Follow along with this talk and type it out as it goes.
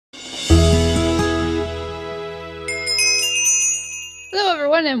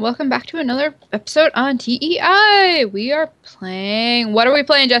everyone, and welcome back to another episode on TEI. We are playing... What are we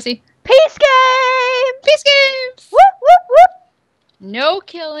playing, Jesse? Peace game! Peace games! Whoop, whoop, whoop! No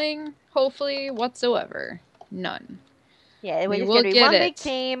killing, hopefully, whatsoever. None. Yeah, we're We just will going to be get one it. big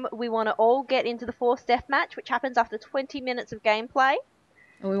team. We want to all get into the forced deathmatch, which happens after 20 minutes of gameplay.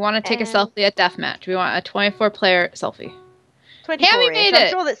 And we want to take a And- selfie at deathmatch. We want a 24-player selfie. 24-ish. made I'm it!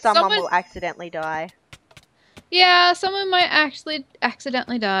 sure that someone Someone- will accidentally die. Yeah, someone might actually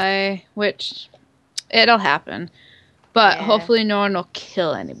accidentally die, which it'll happen. But Yeah. hopefully no one will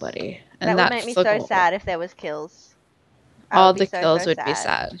kill anybody. And That would that's make me the so goal. sad if there was kills. I All would be the so, kills so would be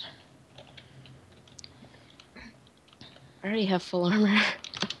sad. I already have full armor.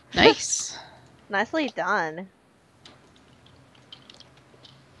 Nice. Nicely done.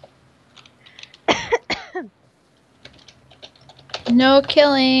 No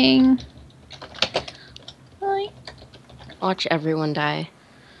killing. Hi. Watch everyone die.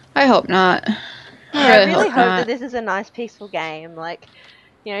 I hope not. I really hope not. that this is a nice, peaceful game. Like,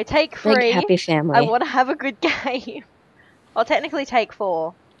 you know, take Big 3. happy family. I want to have a good game. Well, technically take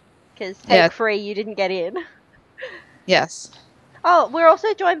 4. Because take Yeah. 3, you didn't get in. Yes. Oh, we're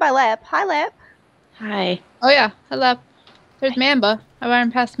also joined by Lep. Hi, Lep. Hi. Oh yeah. Hello. There's Mamba. I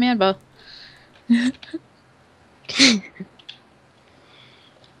ran past Mamba.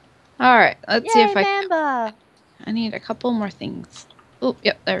 Alright, let's see if I Mamba. I need a couple more things. Oh,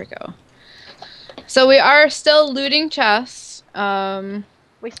 yep, there we go. So we are still looting chests.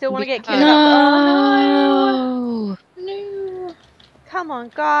 We still want to get because- killed. Oh, No. No. Come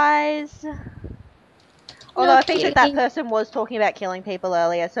on, guys. Although I think that kidding. person was talking about killing people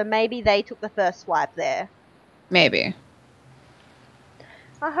earlier, so maybe they took the first swipe there. Maybe.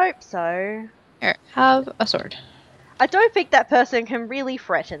 I hope so. Here, have a sword. I don't think that person can really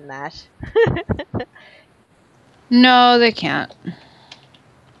threaten that. No, they can't.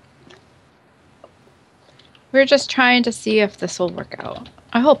 We're just trying to see if this will work out.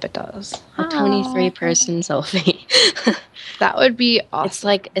 I hope it does. A 23-person selfie. That would be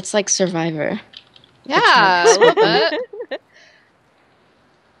awesome. It's like Survivor. Yeah, a little bit.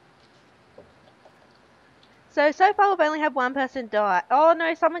 So far we've only had one person die. Oh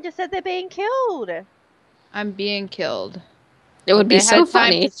no, someone just said they're being killed. I'm being killed. It would They be so had time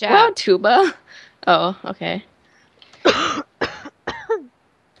funny. to chat. Wow, Tuba. Oh, okay.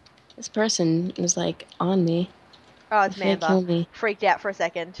 This person is like on me. Oh, it's They can't kill Mamba. me. Freaked out for a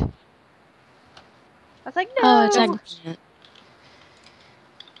second. I was like, no. Oh, it's like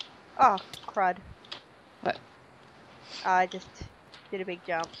Oh, crud. What? I just did a big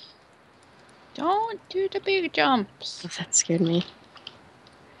jump. Don't do the big jumps. that scared me.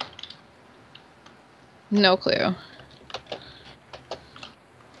 No clue.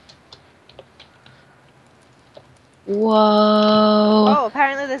 Whoa. Oh,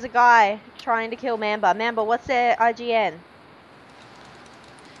 apparently there's a guy trying to kill Mamba. Mamba, what's their IGN?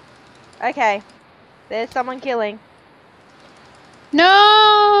 Okay. There's someone killing.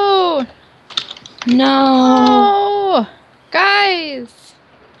 No! No. Oh! Guys!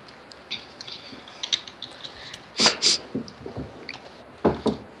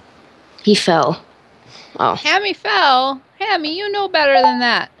 He fell. Oh. Hammy fell. Hammy, you know better than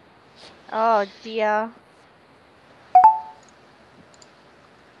that. Oh, dear.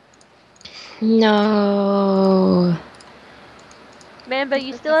 No. Mamba,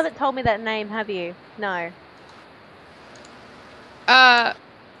 you still haven't told me that name, have you? No.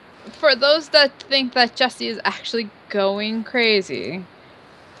 For those that think that Jesse is actually going crazy,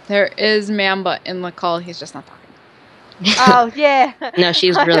 there is Mamba in the call. He's just not talking. Oh, yeah. No,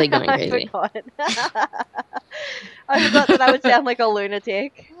 she's really going crazy. I forgot. I forgot that I would sound like a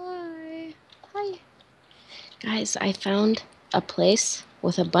lunatic. Hi. Hi. Guys, I found a place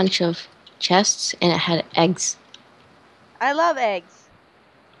with a bunch of chests and it had eggs I love eggs.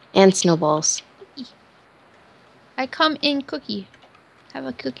 and snowballs. I come in cookie. Have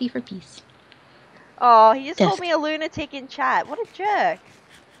a cookie for peace. Oh, he just Yes. called me a lunatic in chat. What a jerk.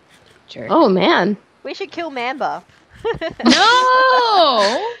 Jerk. Oh man. We should kill Mamba.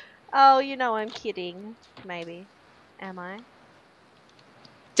 No! Oh, you know I'm kidding. Maybe. Am I?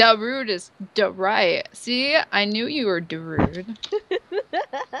 Darude is right. See, I knew you were Darude.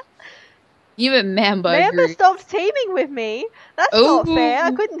 Even Mamba Mamba agreed. stopped teaming with me. That's not fair.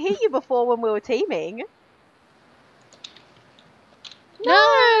 I couldn't hit you before when we were teaming.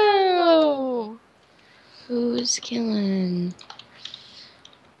 No! Who's killing?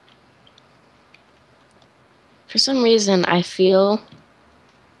 For some reason, I feel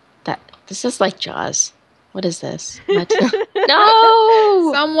that this is like Jaws. What is this? What?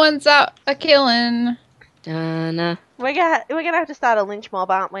 No! Someone's out a killing. Donna. We're gonna have to start a lynch mob,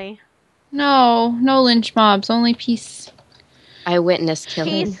 aren't we? No, no lynch mobs, only peace. Eyewitness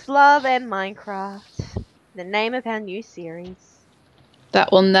killing. Peace, love, and Minecraft. The name of our new series.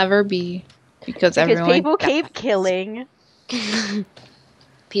 That will never be because everyone people dies. keep killing.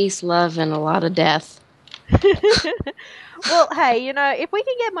 Peace, love, and a lot of death. Well, hey, you know, if we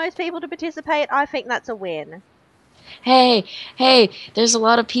can get most people to participate, I think that's a win. Hey, there's a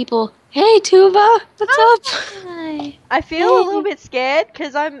lot of people. Hey, Tuba, what's up? Hi. I feel a little bit scared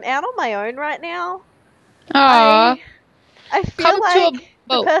because I'm out on my own right now. Aw. I feel Come to a like the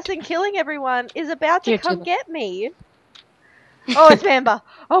boat. person killing everyone is about to Here, come Tuba. get me. Oh, it's Mamba.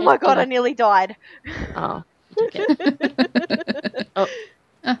 Oh my god, Tuba. I nearly died. Oh, take it. Oh,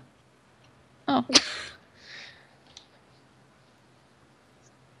 Oh.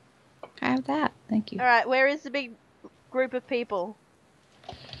 I have that. Thank you. Alright, where is the big group of people?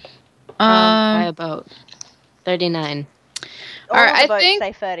 by about 39. All Alright, of the I boats think-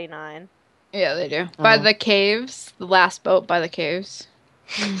 say 39. Yeah, they do. Oh. By the caves. The last boat by the caves.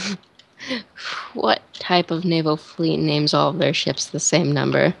 What type of naval fleet names all of their ships the same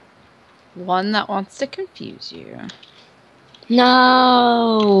number? One that wants to confuse you.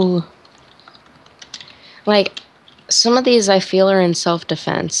 No! Like, some of these I feel are in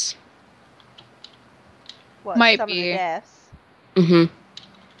self-defense. What, Might some of the be. deaths? Mm-hmm.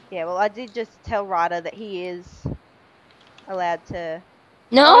 Yeah, well, I did just tell Ryder that he is allowed to...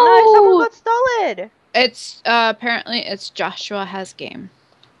 No! Oh no, someone got stolen! It's apparently it's Joshua has game.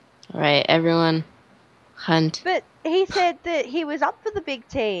 Alright, everyone, hunt. But he said that he was up for the big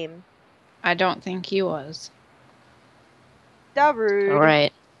team. I don't think he was. Da rude.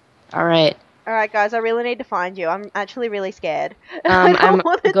 Alright. Alright, guys, I really need to find you. I'm actually really scared. I I'm don't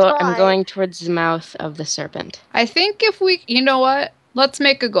want to die. I'm going towards the mouth of the serpent. I think if we, you know what? Let's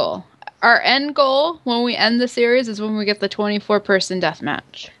make a goal. Our end goal when we end the series is when we get the 24-person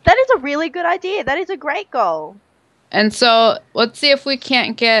deathmatch. That is a really good idea. That is a great goal. And so let's see if we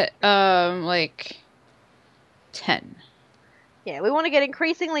can't get like 10. Yeah, we want to get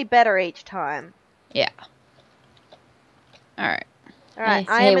increasingly better each time. Yeah. All right. Alright,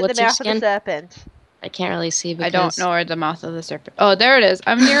 Hey, I am at what's the your mouth of the skin? serpent. I can't really see because... I don't know where the mouth of the serpent. Oh, there it is.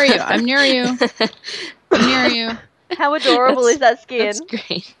 I'm near you. I'm near you. I'm near you. How adorable is that skin? That's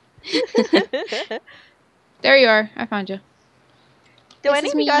great. There you are. I found you. Do This any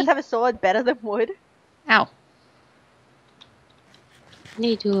is of you guys me. have a sword better than wood? Ow.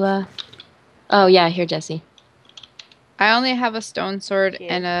 Need to, Oh, yeah, here, Jesse. I only have a stone sword Shit.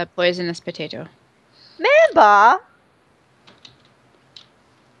 and a poisonous potato. Mamba!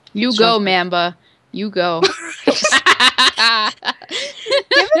 You Sure. go, Mamba. You go. Give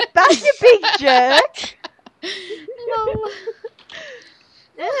it back, you big jerk!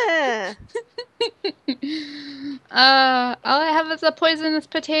 Yeah. All I have is a poisonous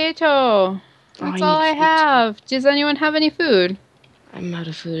potato. That's I all need I food, too. have. Does anyone have any food? I'm out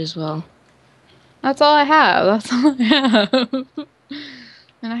of food as well. That's all I have. That's all I have.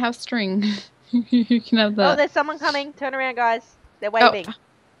 And I have string. You can have Oh, that. there's someone coming. Turn around, guys. They're waving.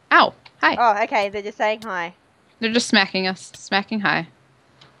 Ow. Hi. Oh, okay. They're just saying hi. They're just smacking us. Smacking hi.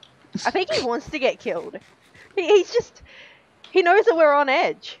 I think he wants to get killed. He's just... He knows that we're on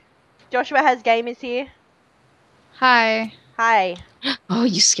edge. Joshua has gamers here. Hi. Hi. Oh,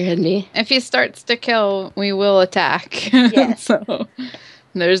 you scared me. If he starts to kill, we will attack. Yes. So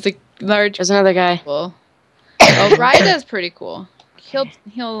there's the large There's another guy. people. Oh, Ryda's pretty cool. He'll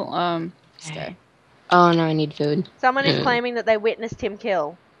stay. Oh, no, I need food. Someone is claiming that they witnessed him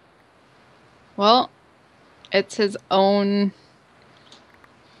kill. Well, it's his own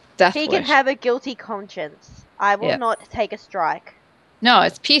death He wish. can have a guilty conscience. I will Yeah. not take a strike. No,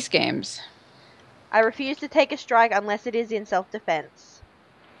 it's peace games. I refuse to take a strike unless it is in self-defense.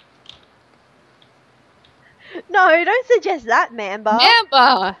 No, don't suggest that, Mamba.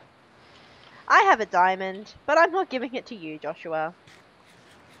 Mamba! I have a diamond, but I'm not giving it to you, Joshua.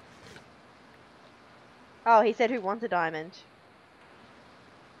 Oh, he said who wants a diamond?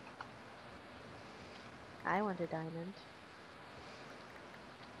 I want a diamond.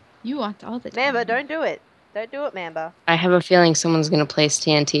 You want all the Mamba, time. don't do it. Don't do it, Mamba. I have a feeling someone's gonna place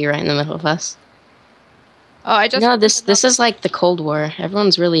TNT right in the middle of us. Oh, I just... No, this is like the Cold War.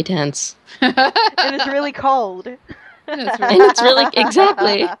 Everyone's really tense. And it's really cold. It's And it's really...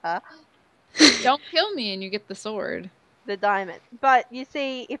 Exactly. Don't kill me and you get the sword. The diamond. But you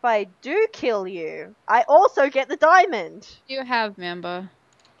see, if I do kill you, I also get the diamond. What do you have, Mamba?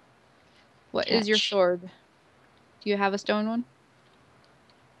 What is your Catch. sword? Do you have a stone one?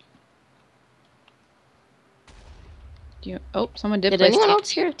 Do you... Oh, someone did Did place anyone TNT. else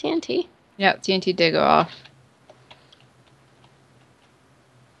hear TNT? Yeah, TNT did go off.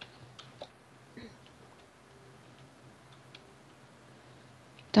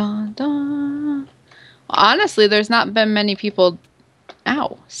 Dun, dun. Honestly, there's not been many people.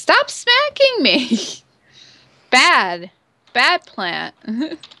 Ow! Stop smacking me. Bad plant.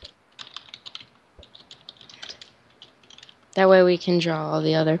 That way we can draw all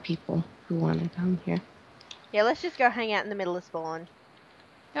the other people who want to come here. Yeah, let's just go hang out in the middle of spawn.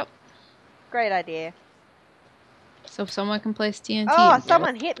 Yep. Great idea. So someone can place TNT. Oh, in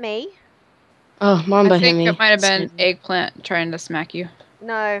someone hit me. Oh, I Mamba hit think me. it might have been Sorry. Eggplant trying to smack you.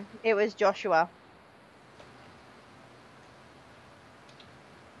 No, it was Joshua.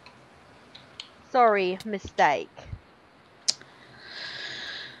 Sorry, mistake.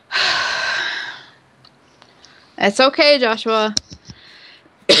 It's okay, Joshua.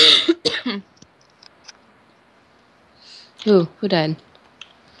 Who died?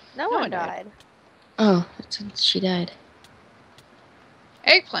 No one one died. died. Oh, she died.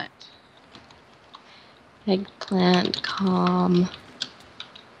 Eggplant. Eggplant, calm.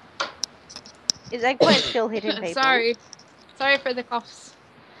 Is Eggplant still hitting people? Sorry for the coughs.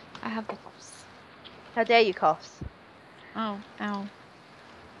 I have the coughs. How dare you, coughs? Oh, ow.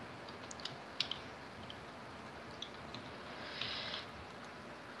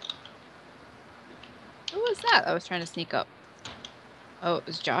 Who was that? I was trying to sneak up. Oh, it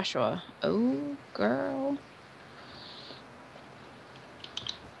was Joshua. Oh, girl.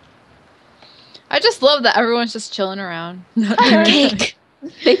 I just love that everyone's just chilling around. Cake!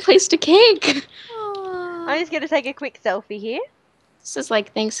 They placed a cake! I'm just gonna take a quick selfie here. This is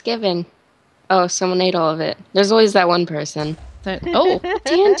like Thanksgiving. Oh, someone ate all of it. There's always that one person. Oh,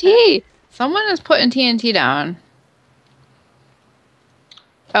 TNT! someone is putting TNT down.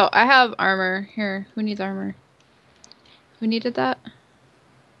 Oh, I have armor. Here, who needs armor? Who needed that?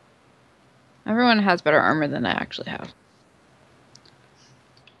 Everyone has better armor than I actually have.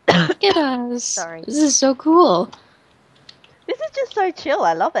 Look at us. Sorry. This is so cool. This is just so chill.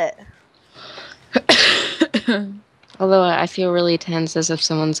 I love it. Although I feel really tense as if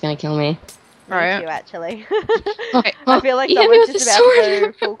someone's gonna kill me. Me Right. too, actually. Oh, I feel like he hit me someone's with just a about to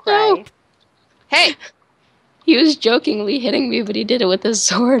sword. go full No. cray. Hey! He was jokingly hitting me, but he did it with his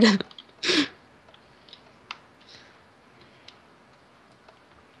sword.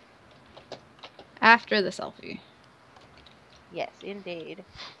 After the selfie. Yes, indeed.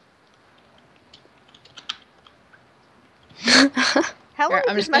 How long Here, has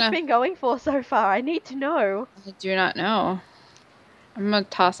I'm this just match gonna- been going for so far? I need to know. I do not know. I'm gonna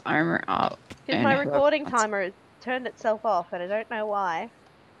toss armor out. Because and my whoever recording wants- timer turned itself off, and I don't know why.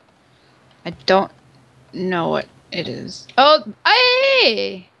 I don't know what it is. Oh,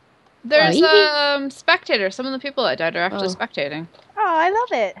 hey! There's What? spectators. Some of the people that died are actually Oh. spectating. Oh, I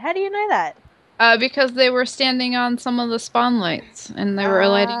love it. How do you know that? Because they were standing on some of the spawn lights and they were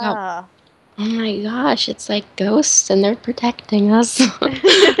lighting up. Ah. Oh my gosh, it's like ghosts and they're protecting us.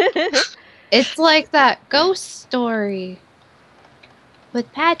 It's like that ghost story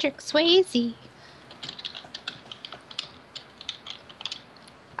with Patrick Swayze.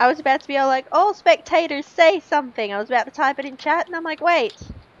 I was about to be all like, "Oh, spectators, say something." I was about to type it in chat, and I'm like, "Wait,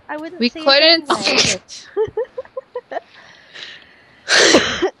 I wouldn't We see couldn't it anyway." see it.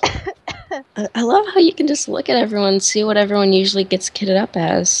 I love how you can just look at everyone and see what everyone usually gets kitted up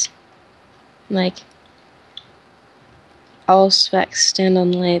as. Like, all specs stand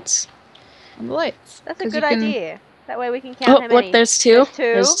on lights. On the lights. That's a 'Cause good you can- idea. That way we can count Oh, how many. look, there's two. There's two.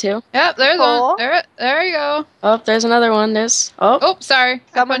 There's two. Yep, there's Four. one. There you go. Oh, there's another one. There's. Oh, Oh, sorry.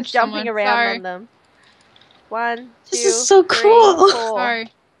 I Someone's punched jumping someone. around Sorry. on them. 1, 2, This is so 3, cool. 4. Sorry.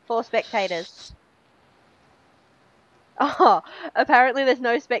 4 spectators. Oh, apparently there's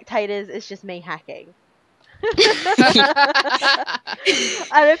no spectators. It's just me hacking. I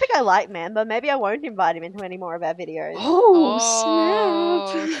don't think I like Mamba. Maybe I won't invite him into any more of our videos. oh, Oh,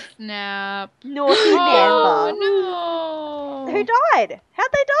 snap. snap. Naughty Oh, Mamba. no. Who died?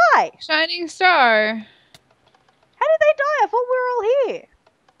 How'd they die? Shining Star. How did they die? I thought we were all here.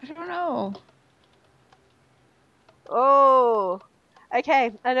 I don't know. Oh.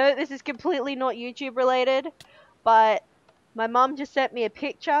 Okay, I know this is completely not YouTube related, but my mum just sent me a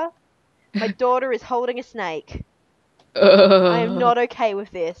picture. My daughter is holding a snake. I am not okay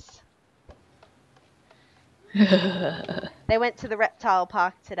with this. They went to the reptile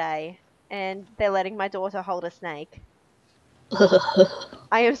park today, and they're letting my daughter hold a snake.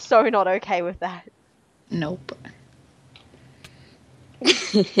 I am so not okay with that. Nope.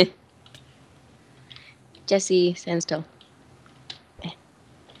 Jesse, stand still. What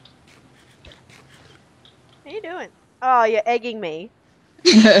are you doing? Oh, you're egging me.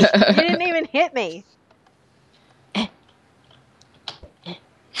 You didn't even hit me.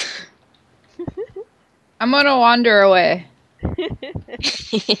 I'm gonna wander away.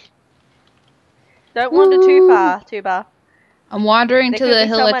 Don't wander too far, Tuba. I'm wandering There to could the be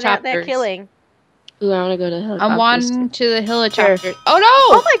someone out there helicopters. killing. Ooh, I want to go to the helicopters. I'm wandering to the helicopters. Sure. Oh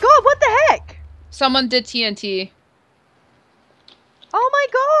no! Oh my god, what the heck? Someone did TNT. Oh my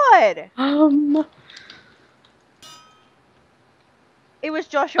god! It was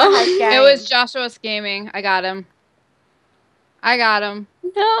Joshua Oh, Has Game. It was Joshua's gaming. I got him. I got him.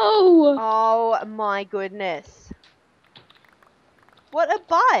 no! Oh my goodness. What a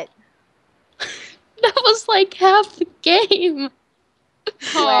butt. That was like half the game.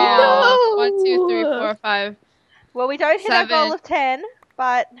 Wow. Oh, 1, 2, 3, No. 4, 5. Well, we don't hit our goal 7. of 10,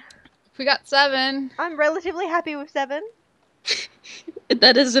 but We got 7. I'm relatively happy with 7.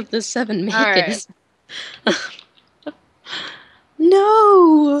 That is if the 7 make All it.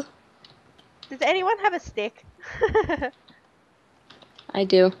 No! Does anyone have a stick? I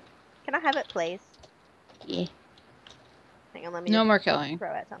do. Can I have it, please? Yeah. Hang on, let me No just more killing. throw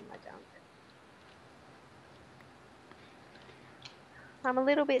out some of my junk. I'm a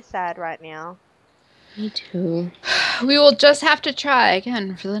little bit sad right now. Me too. We will just have to try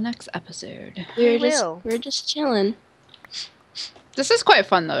again for the next episode. We will. We're just chilling. This is quite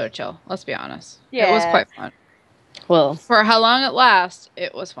fun though to chill. Let's be honest. Yeah. It was quite fun. Well, For how long it lasts,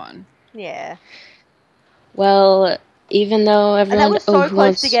 it was fun. Yeah. even though And everyone that was so who close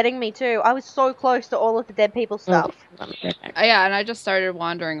wants- to getting me too. I was so close to all of the dead people stuff. I'll be right back. Yeah, and I just started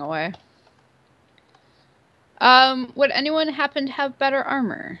wandering away. Would anyone happen to have better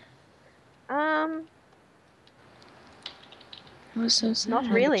armor? Um, It was so sad. not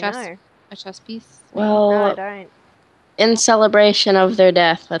really, chest. no. A chest piece? Well, No, I don't. in celebration of their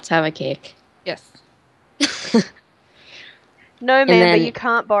death, let's have a cake. Yes. No, man, then- but you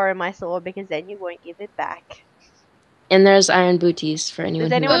can't borrow my sword because then you won't give it back. And there's iron booties for anyone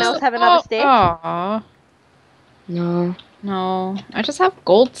Does who anyone wants else them. have another stick? Aw. No. No. I just have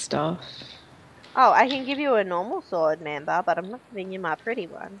gold stuff. Oh, I can give you a normal sword, Mamba, but I'm not giving you my pretty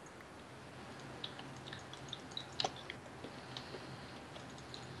one.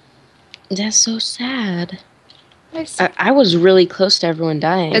 That's so sad. Nice. I was really close to everyone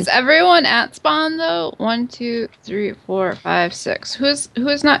dying. Is everyone at spawn though? 1, 2, 3, 4, 5, 6.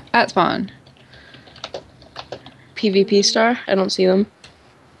 Who's not at spawn? PvP star? I don't see them.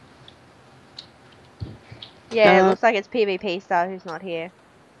 Yeah, it Uh, looks like it's PvP Star who's not here.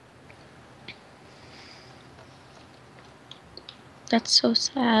 That's so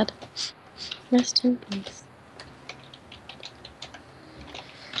sad. Rest in peace.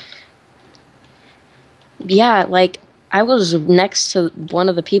 Yeah, like, I was next to one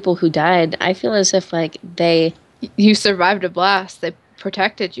of the people who died. I feel as if, like, You survived a blast. They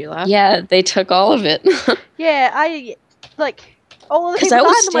protected you, left. yeah, they took all of it. Yeah, I, like, all of the 'Cause people I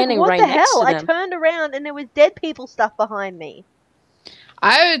was died, and I'm standing like, what right the next hell? to I them. turned around and there was dead people stuff behind me.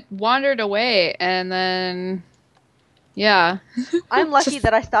 I wandered away and then, yeah. I'm lucky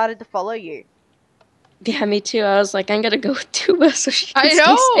that I started to follow you. Yeah, me too. I was like, I'm gonna go with Tuba so she can I stay safe.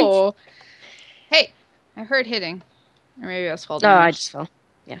 know. Hey, I heard hitting. Or maybe I was falling. Oh, I just fell.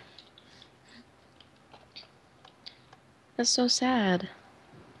 Yeah. That's so sad.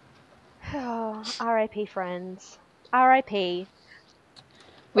 Oh, R.I.P. friends. R.I.P.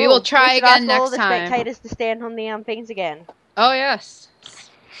 We Ooh, will try should ask again all next the time. spectators to stand on the things again. Oh yes.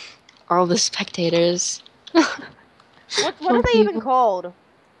 All the spectators. What are they even called?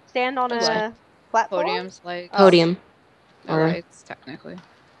 Stand on What? a platform? Podiums, like Oh. Podium. no Or lights, technically.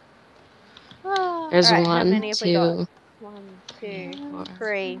 there's Alright, how one, many have we got? 2. 1, 2, Four.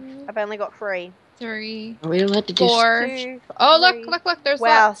 3. I've only got 3. 3, Are we allowed to do 4. 2. Oh three. look! There's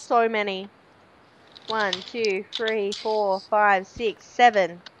Wow, lots. so many. 1, 2, 3, 4, 5, 6,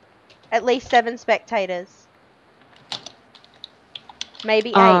 7. At least 7 spectators. Maybe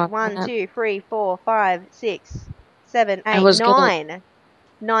 8. 1, that- 2, 3, 4, 5, 6, 7, I 8, was 9.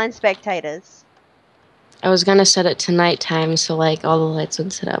 9 spectators. I was gonna set it to nighttime so like all the lights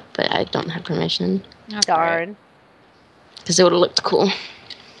would sit up, but I don't have permission That's all right. Darn. because it would have looked cool.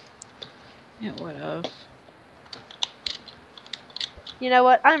 It would have. You know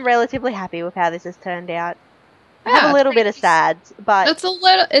what? I'm relatively happy with how this has turned out. I have Yeah, a little bit of pretty- sads, but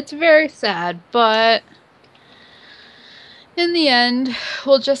It's very sad, but in the end,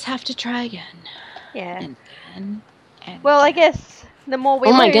 we'll just have to try again. yeah. And again. And Well, I again. guess the more we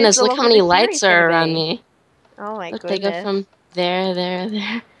Oh my lose, goodness! the Look how longer many this lights series are gonna around be. me. Oh my Look, goodness. they go from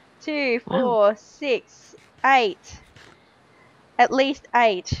there. 2, Wow. 4, 6, 8. At least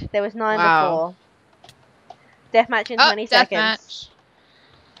 8. There was 9 Wow. before. Deathmatch in Oh, 20 seconds.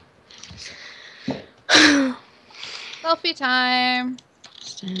 deathmatch. Selfie time.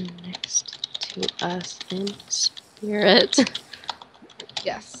 Stand next to us in space. Hear it?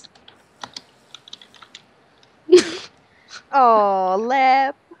 Yes. Oh,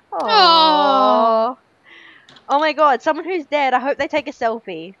 Lep. Oh. Oh my god, someone who's dead. I hope they take a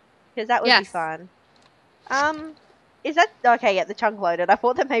selfie. Because that would be Yes. fun. Is that... Okay, yeah, the chunk loaded. I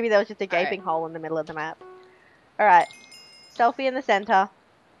thought that maybe there was just a Alright. gaping hole in the middle of the map. Alright. Selfie in the center.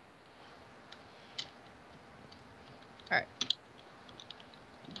 Alright.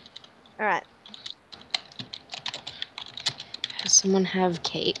 Alright. Does someone have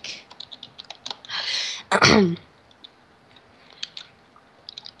cake?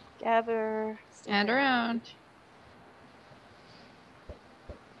 Gather. Stand around.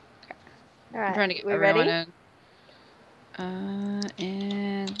 I'm Alright. trying to get We everyone ready? in.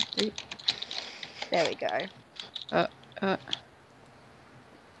 And 3. There we go.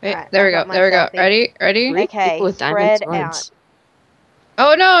 Wait, Alright, there I we go. got my There we go. selfie. Ready? Ready? Three Okay, people with diamond spread out. swords.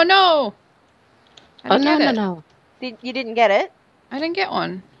 Oh no, no! I Oh didn't no, get no, it. no! You didn't get it? I didn't get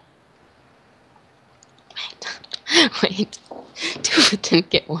one. Wait, two didn't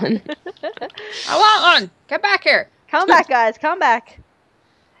get one. I want one! Get back here! Come back, guys. Come back.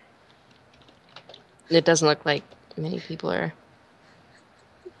 It doesn't look like many people are.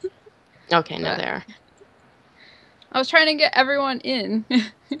 Okay, no, What? there are. I was trying to get everyone in,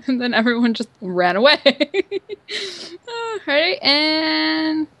 and then everyone just ran away. Ready?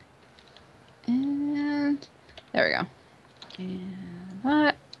 And there we go. And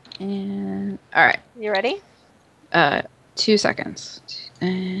that. And all right. You ready? 2 seconds.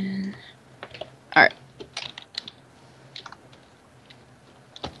 And all right.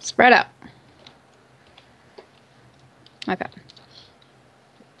 Spread out. My bad.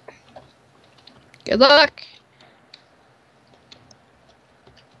 Good luck.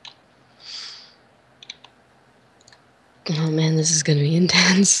 Oh man, this is gonna be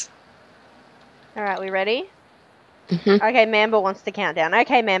intense. Alright, we ready? Mm-hmm. Okay, Mamba wants to count down.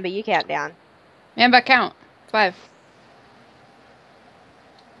 Okay, Mamba, you count down. Mamba, count. 5.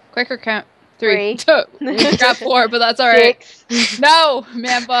 Quicker count. 3. 3. Got 4, but that's all right. 6. No,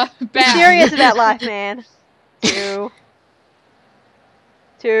 Mamba. Be Bad. serious about life, man. 2.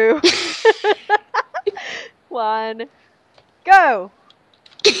 2. 1. Go!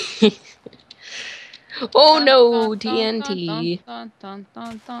 Oh Dun, no, dun, dun, TNT. dun, dun,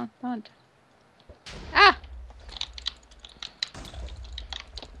 dun, dun, dun. Ah!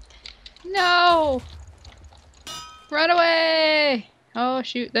 No! Run away! Oh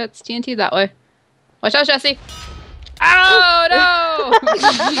shoot, that's TNT that way. Watch out, Jesse! Oh no!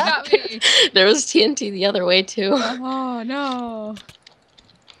 He got me! There was TNT the other way too. Oh no!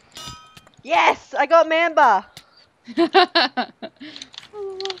 Yes! I got Mamba!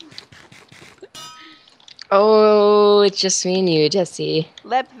 Oh, it's just me and you, Jesse.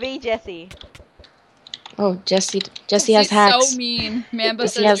 Lep v Jesse. Oh, Jesse has Jesse's hacks. so mean. Mamba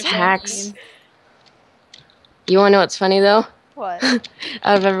Jesse says has you're so hacks. mean. You wanna know what's funny though? What?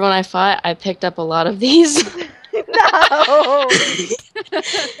 Out of everyone I fought, I picked up a lot of these. No! I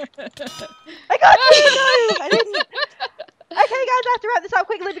got 2! I didn't. Okay, guys, I have to wrap this up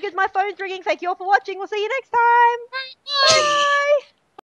quickly because my phone's ringing. Thank you all for watching. We'll see you next time.